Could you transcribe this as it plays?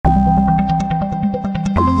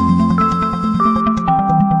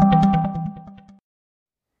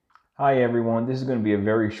Hi, everyone. This is going to be a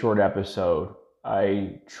very short episode.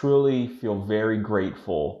 I truly feel very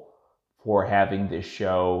grateful for having this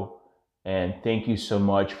show, and thank you so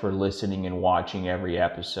much for listening and watching every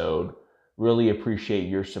episode. Really appreciate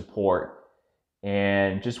your support,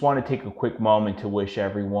 and just want to take a quick moment to wish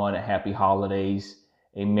everyone a happy holidays,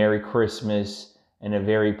 a Merry Christmas, and a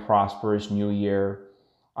very prosperous New Year.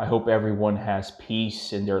 I hope everyone has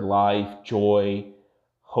peace in their life, joy,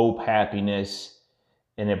 hope, happiness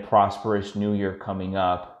and a prosperous new year coming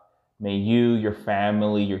up. May you, your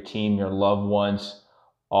family, your team, your loved ones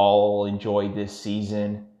all enjoy this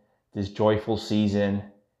season, this joyful season.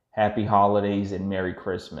 Happy holidays and Merry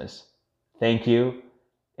Christmas. Thank you,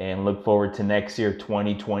 and look forward to next year,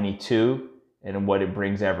 2022, and what it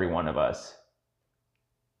brings every one of us.